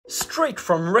Straight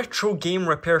from Retro Game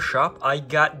Repair Shop, I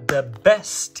got the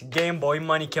best Game Boy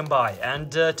money can buy,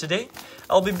 and today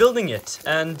I'll be building it,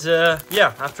 and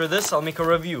yeah, after this I'll make a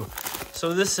review.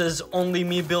 So this is only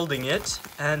me building it,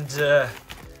 and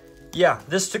yeah,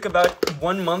 this took about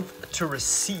 1 month to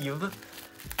receive,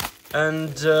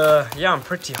 and yeah, I'm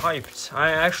pretty hyped.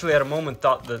 I actually at a moment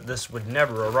thought that this would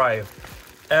never arrive,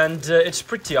 and it's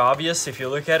pretty obvious if you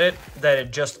look at it that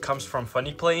it just comes from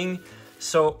Funny Playing.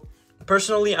 So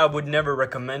personally, I would never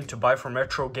recommend to buy from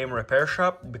Retro Game Repair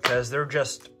Shop because they're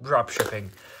just drop shipping.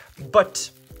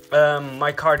 But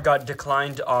my card got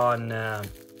declined on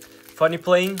Funny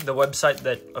Playing, the website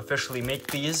that officially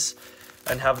make these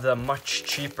and have them much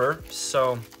cheaper.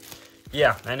 So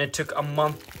yeah, and it took a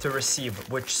month to receive,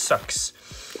 which sucks.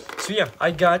 So yeah,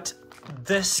 I got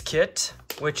this kit,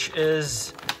 which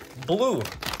is blue.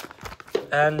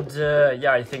 And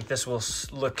yeah, I think this will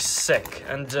look sick.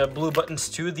 And blue buttons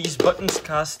too. These buttons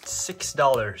cost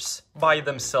 $6 by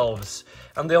themselves.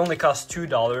 And they only cost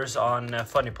 $2 on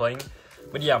Funny Playing.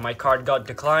 But yeah, my card got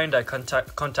declined. I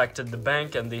contacted the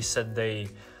bank and they said that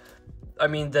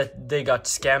they got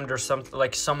scammed or something.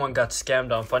 Like someone got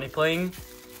scammed on Funny Playing.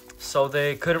 So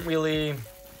they couldn't really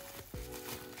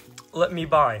let me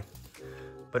buy.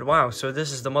 But wow, so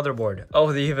this is the motherboard.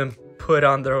 Oh, they even put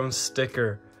on their own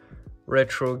sticker.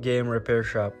 Retro Game Repair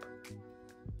Shop.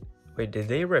 Wait, did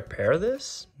they repair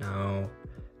this? No.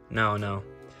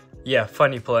 Yeah,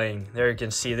 Funny Playing. There you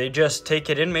can see. They just take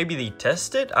it in. Maybe they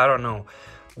test it? I don't know.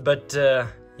 But,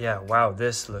 yeah, wow,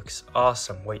 this looks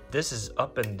awesome. Wait, this is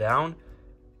up and down?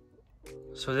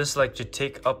 So this is like to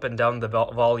take up and down the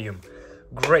volume.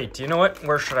 Great. You know what?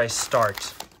 Where should I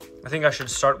start? I think I should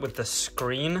start with the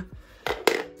screen.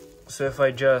 So if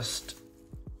I just...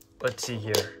 Let's see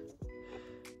here.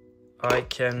 I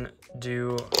can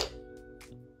do,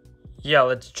 yeah,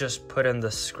 let's just put in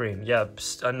the screen. Yeah,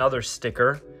 another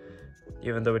sticker,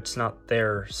 even though it's not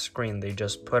their screen, they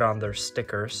just put on their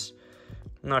stickers.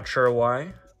 Not sure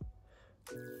why.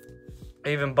 I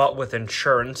even bought with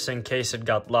insurance in case it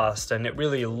got lost, and it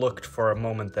really looked for a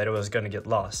moment that it was gonna get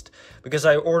lost. Because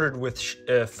I ordered with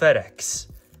FedEx,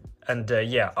 and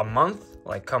yeah, a month?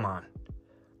 Like, come on.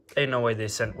 Ain't no way they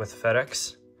sent with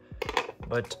FedEx.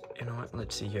 But you know what,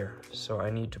 let's see here. So I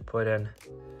need to put in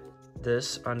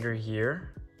this under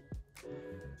here.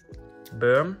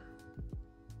 Boom.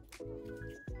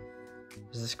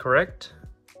 Is this correct?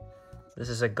 This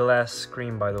is a glass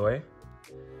screen, by the way.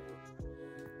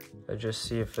 I just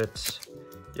see if it's,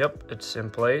 yep, it's in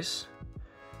place.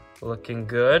 Looking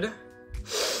good.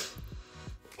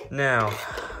 Now,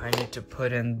 I need to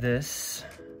put in this.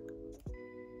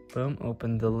 Boom,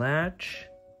 open the latch.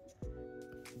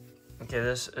 Okay,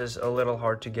 this is a little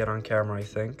hard to get on camera, I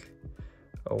think.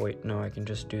 Oh wait, no, I can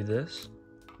just do this.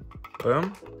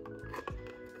 Boom.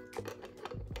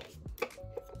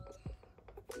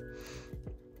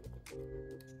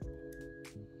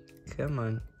 Come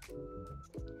on.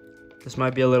 This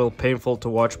might be a little painful to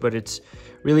watch, but it's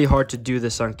really hard to do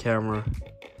this on camera.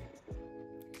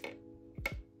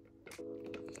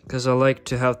 Because I like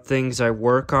to have things I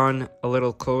work on a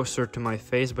little closer to my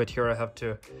face, but here I have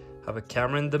to have a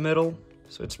camera in the middle,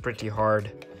 so it's pretty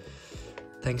hard.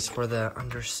 Thanks for the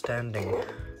understanding.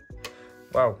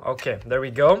 Wow, okay, there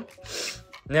we go.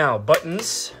 Now,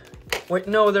 buttons. Wait,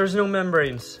 no, there's no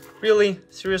membranes. Really?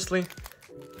 Seriously?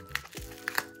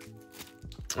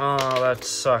 Oh, that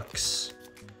sucks.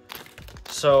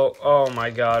 So, oh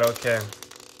my god, okay.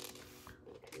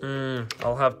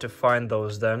 I'll have to find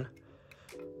those then.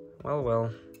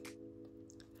 Well.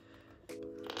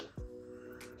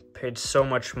 Paid so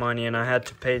much money, and I had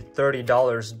to pay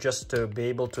 $30 just to be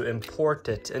able to import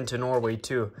it into Norway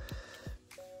too.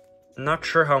 Not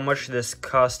sure how much this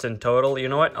cost in total. You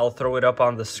know what? I'll throw it up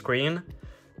on the screen.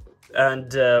 And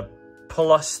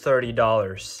plus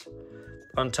 $30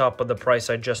 on top of the price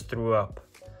I just threw up.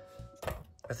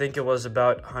 I think it was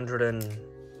about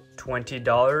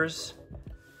 $120,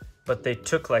 but they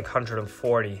took like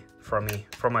 $140 from me,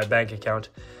 from my bank account.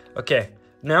 Okay,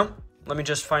 now let me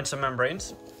just find some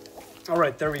membranes. All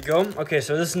right, there we go. Okay,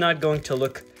 so this is not going to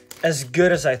look as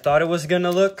good as I thought it was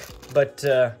gonna look, but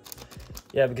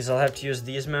yeah, because I'll have to use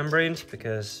these membranes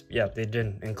because, yeah, they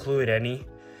didn't include any.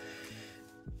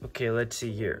 Okay, let's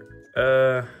see here.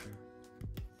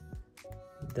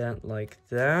 That like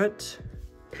that.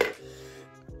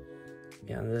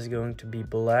 Yeah, this is going to be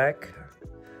black.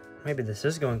 Maybe this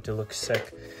is going to look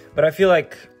sick, but I feel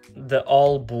like the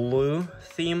all blue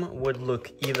theme would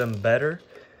look even better.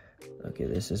 Okay,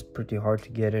 this is pretty hard to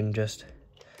get in, just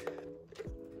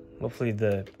hopefully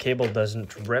the cable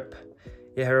doesn't rip.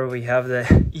 Yeah, here we have the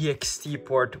EXT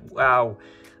port. Wow,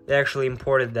 They actually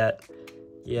imported that.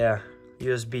 Yeah,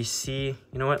 USB-C.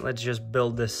 You know what? Let's just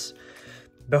build this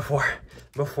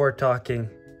before talking,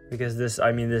 because this,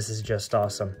 I mean, this is just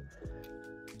awesome.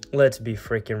 Let's be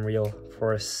freaking real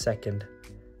for a second.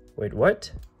 Wait,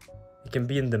 what? It can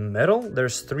be in the middle?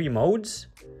 There's 3 modes?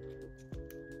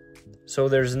 So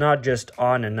there's not just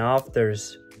on and off,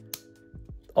 there's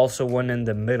also one in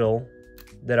the middle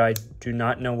that I do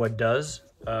not know what does.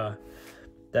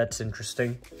 That's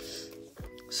interesting.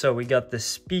 So we got the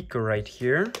speaker right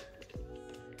here.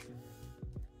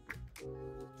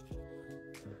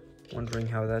 Wondering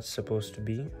how that's supposed to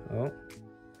be. Oh.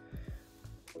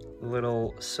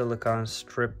 Little silicone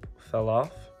strip fell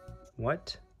off.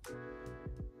 What?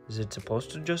 Is it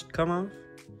supposed to just come off?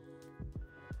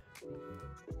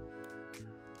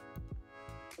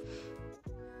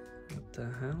 What the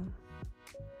hell?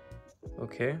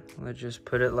 Okay, let's just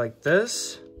put it like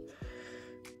this.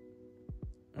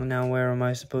 Now where am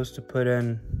I supposed to put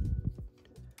in?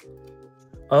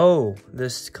 Oh,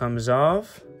 this comes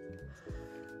off.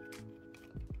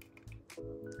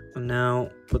 Now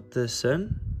put this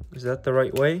in. Is that the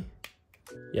right way?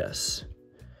 Yes.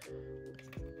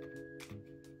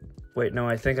 Wait, no,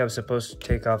 I think I'm supposed to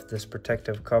take off this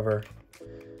protective cover.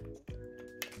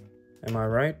 Am I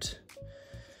right?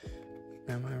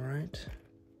 Am I right?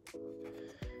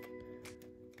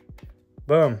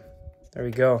 Boom. There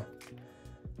we go.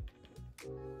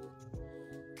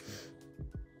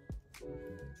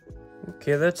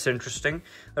 Okay, that's interesting.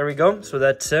 There we go. So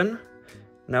that's in.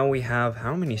 Now we have,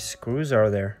 how many screws are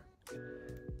there?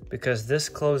 Because this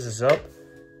closes up.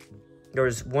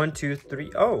 There's 1, 2,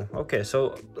 3. Oh, okay.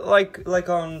 So like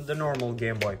on the normal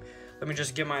Game Boy. Let me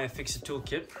just get my fix-it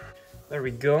toolkit. There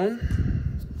we go.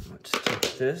 Let's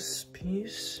take this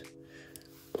piece.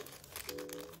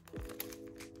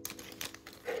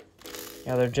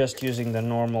 Yeah, they're just using the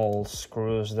normal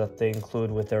screws that they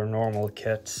include with their normal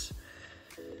kits.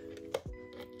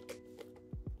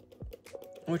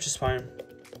 Which is fine.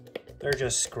 They're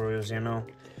just screws, you know.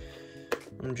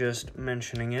 I'm just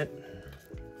mentioning it.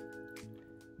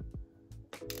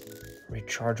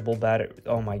 Rechargeable battery.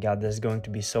 Oh my god, this is going to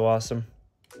be so awesome.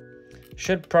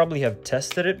 Should probably have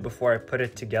tested it before I put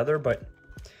it together, but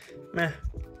meh.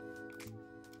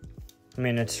 I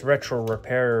mean, it's retro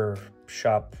repair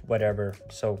shop, whatever.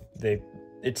 So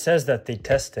it says that they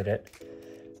tested it.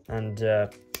 And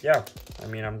yeah, I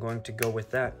mean, I'm going to go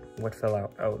with that. What fell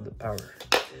out? Oh, the power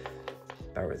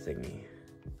thingy.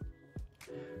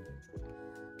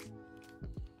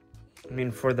 I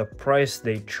mean, for the price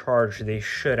they charge, they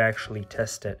should actually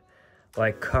test it.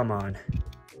 Like, come on.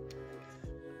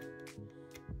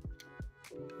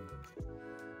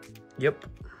 Yep.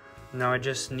 Now I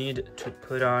just need to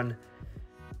put on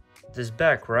this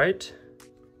back, right?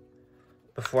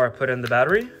 Before I put in the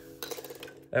battery.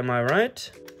 Am I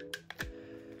right?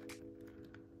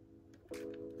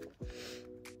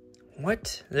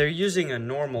 What? They're using a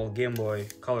normal Game Boy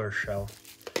Color shell.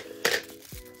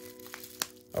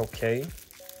 Okay.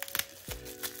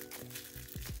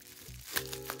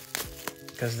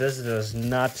 Because this does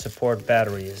not support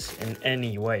batteries in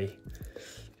any way.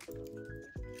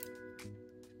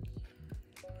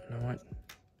 You know what?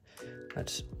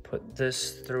 Let's put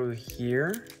this through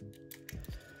here.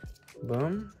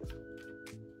 Boom.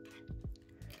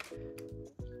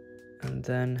 And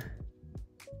then...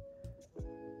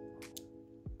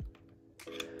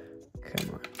 come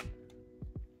on.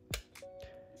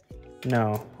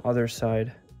 No, other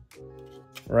side.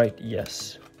 Right,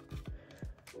 yes.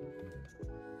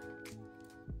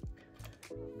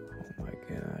 Oh my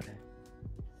god.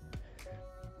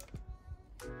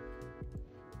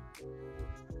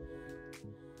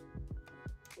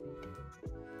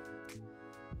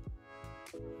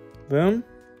 Boom.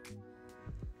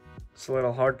 It's a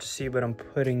little hard to see, but I'm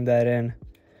putting that in.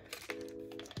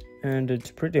 And it's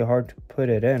pretty hard to put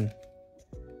it in.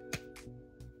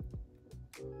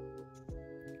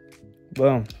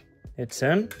 Boom. It's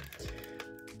in.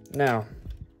 Now,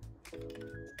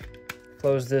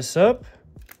 close this up.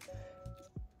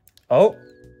 Oh,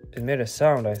 it made a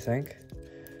sound, I think.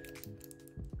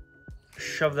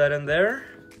 Shove that in there.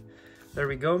 There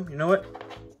we go. You know what?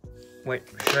 Wait,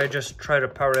 should I just try to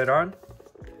power it on?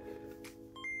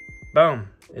 Boom.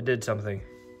 It did something.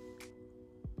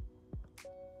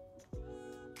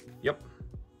 Yep.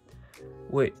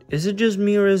 Wait, is it just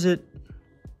me or is it...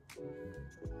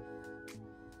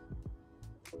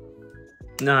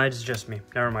 No, it's just me.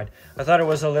 Never mind. I thought it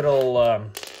was a little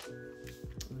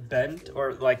bent,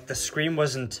 or like the screen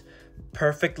wasn't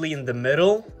perfectly in the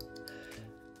middle,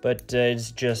 but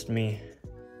it's just me.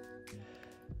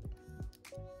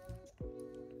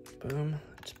 Boom.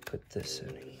 Let's put this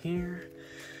in here.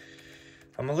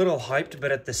 I'm a little hyped,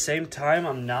 but at the same time,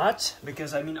 I'm not.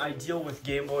 Because, I mean, I deal with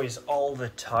Game Boys all the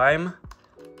time.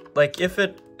 Like,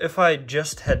 if I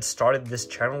just had started this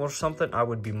channel or something, I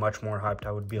would be much more hyped.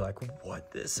 I would be like,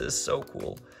 what? This is so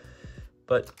cool.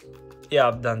 But, yeah,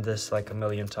 I've done this like a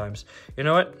million times. You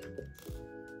know what?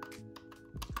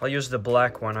 I'll use the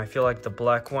black one. I feel like the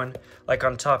black one, like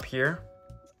on top here,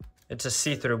 it's a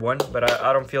see-through one, but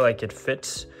I don't feel like it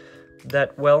fits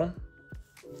that well.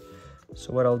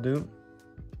 So what I'll do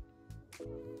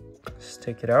is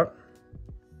take it out.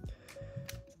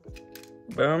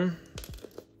 Boom.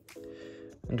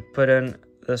 And put in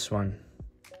this one,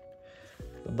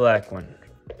 the black one.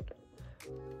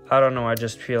 I don't know, I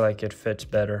just feel like it fits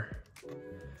better.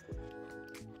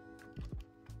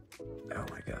 Oh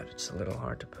my god, it's a little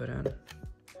hard to put in.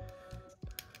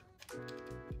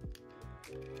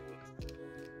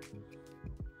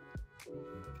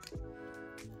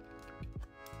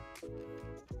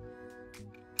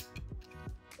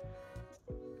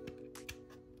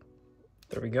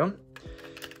 There we go.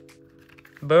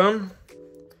 Boom.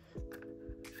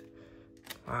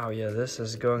 Wow, yeah, this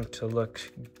is going to look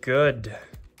good.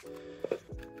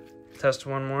 Test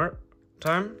one more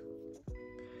time.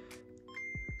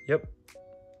 Yep.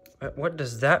 What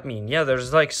does that mean? Yeah,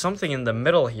 there's like something in the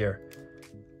middle here.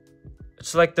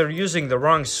 It's like they're using the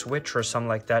wrong switch or something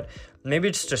like that. Maybe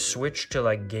it's to switch to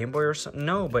like Game Boy or something.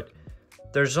 No, but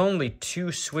there's only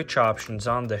 2 switch options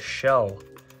on the shell.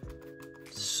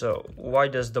 So why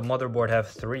does the motherboard have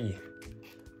 3?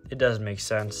 It does make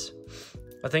sense.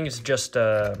 I think it's just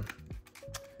a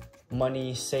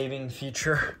money saving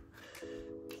feature.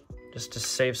 Just to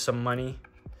save some money.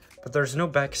 But there's no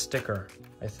back sticker,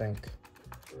 I think.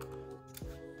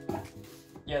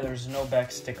 Yeah, there's no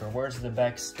back sticker. Where's the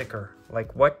back sticker?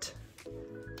 Like, what?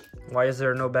 Why is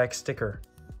there no back sticker?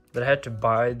 That I had to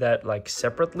buy that, like,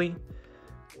 separately?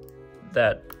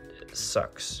 That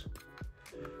sucks.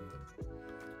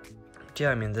 But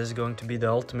yeah, I mean, this is going to be the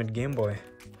ultimate Game Boy.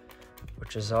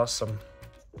 Which is awesome.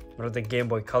 Or the Game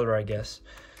Boy Color, I guess.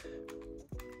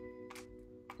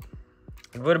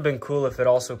 It would have been cool if it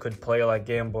also could play like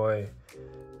Game Boy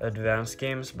Advance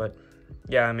games, but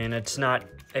yeah, I mean, it's not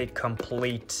a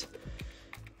complete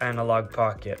analog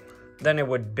pocket. Then it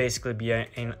would basically be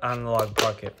an analog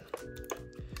pocket.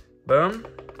 Boom.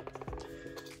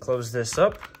 Close this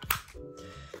up.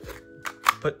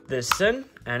 Put this in,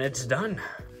 and it's done.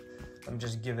 Let me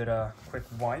just give it a quick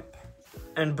wipe.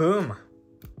 And boom.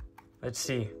 Let's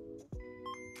see.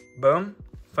 Boom.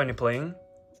 Funny playing.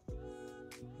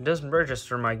 It doesn't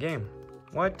register my game.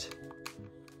 What?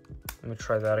 Let me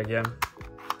try that again.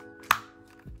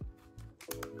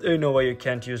 There's no way you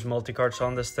can't use multi-carts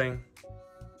on this thing.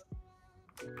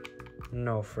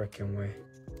 No freaking way.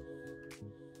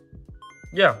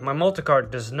 Yeah, my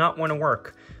multi-cart does not want to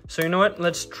work. So you know what?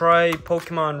 Let's try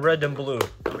Pokemon Red and Blue.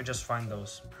 Let me just find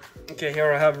those. Okay,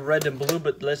 here I have Red and Blue,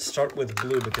 but let's start with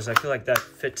Blue because I feel like that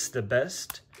fits the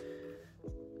best.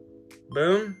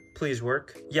 Boom. Please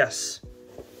work. Yes.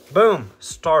 Boom,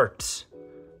 start.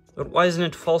 But why isn't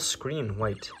it full screen?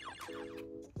 Wait.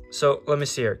 So, let me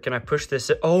see here. Can I push this?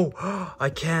 Oh, I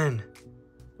can.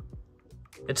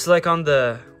 It's like on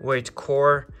the, wait,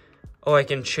 core. Oh, I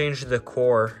can change the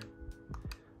core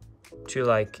to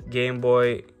like Game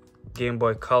Boy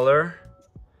Color.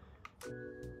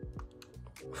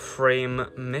 Frame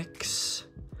mix.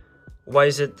 Why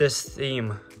is it this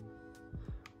theme?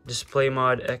 Display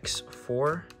mod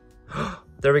X4.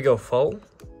 There we go, full.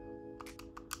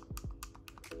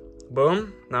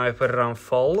 Boom. Now I put it on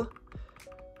full.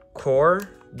 Core,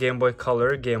 Game Boy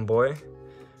Color, Game Boy.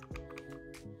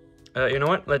 You know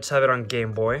what? Let's have it on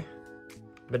Game Boy.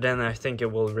 But then I think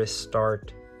it will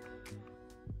restart.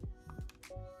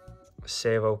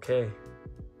 Save okay.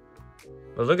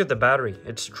 But look at the battery.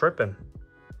 It's tripping.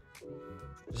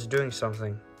 It's doing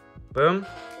something. Boom.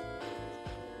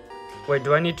 Wait,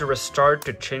 do I need to restart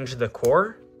to change the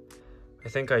core? I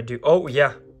think I do. Oh,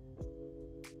 yeah.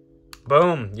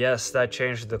 Boom. Yes, that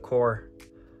changed the core.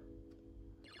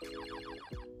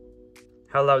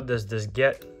 How loud does this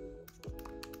get?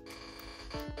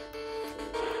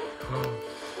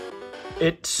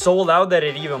 It's so loud that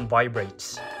it even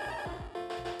vibrates.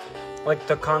 Like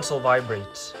the console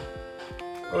vibrates.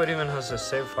 Oh, it even has a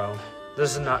save file.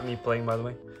 This is not me playing, by the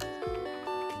way.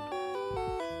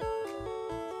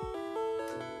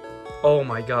 Oh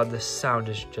my god, this sound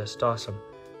is just awesome.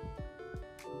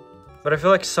 But I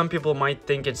feel like some people might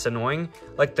think it's annoying.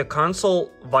 Like the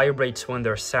console vibrates when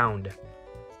there's sound.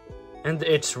 And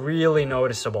it's really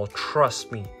noticeable,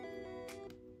 trust me.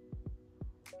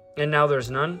 And now there's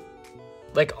none.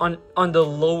 Like on the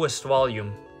lowest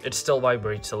volume, it still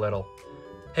vibrates a little.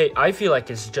 Hey, I feel like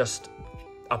it's just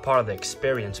a part of the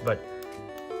experience, but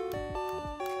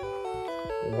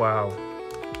wow.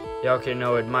 Yeah, okay,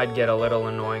 no, it might get a little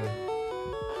annoying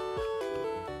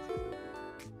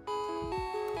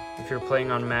if you're playing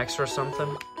on max or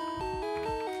something.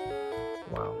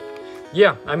 Wow.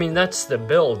 Yeah, I mean, that's the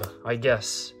build, I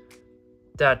guess.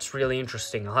 That's really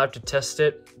interesting. I'll have to test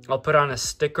it. I'll put on a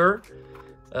sticker.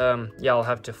 Yeah, I'll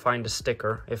have to find a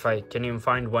sticker, if I can even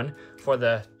find one, for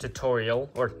the tutorial.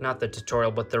 Or not the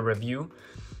tutorial, but the review.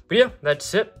 But yeah,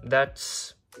 that's it.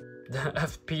 That's the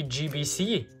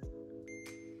FPGBC.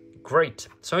 Great.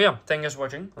 So yeah, thank you guys for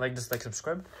watching. Like, dislike,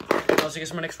 subscribe. I'll see you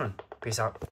guys in my next one. Peace out.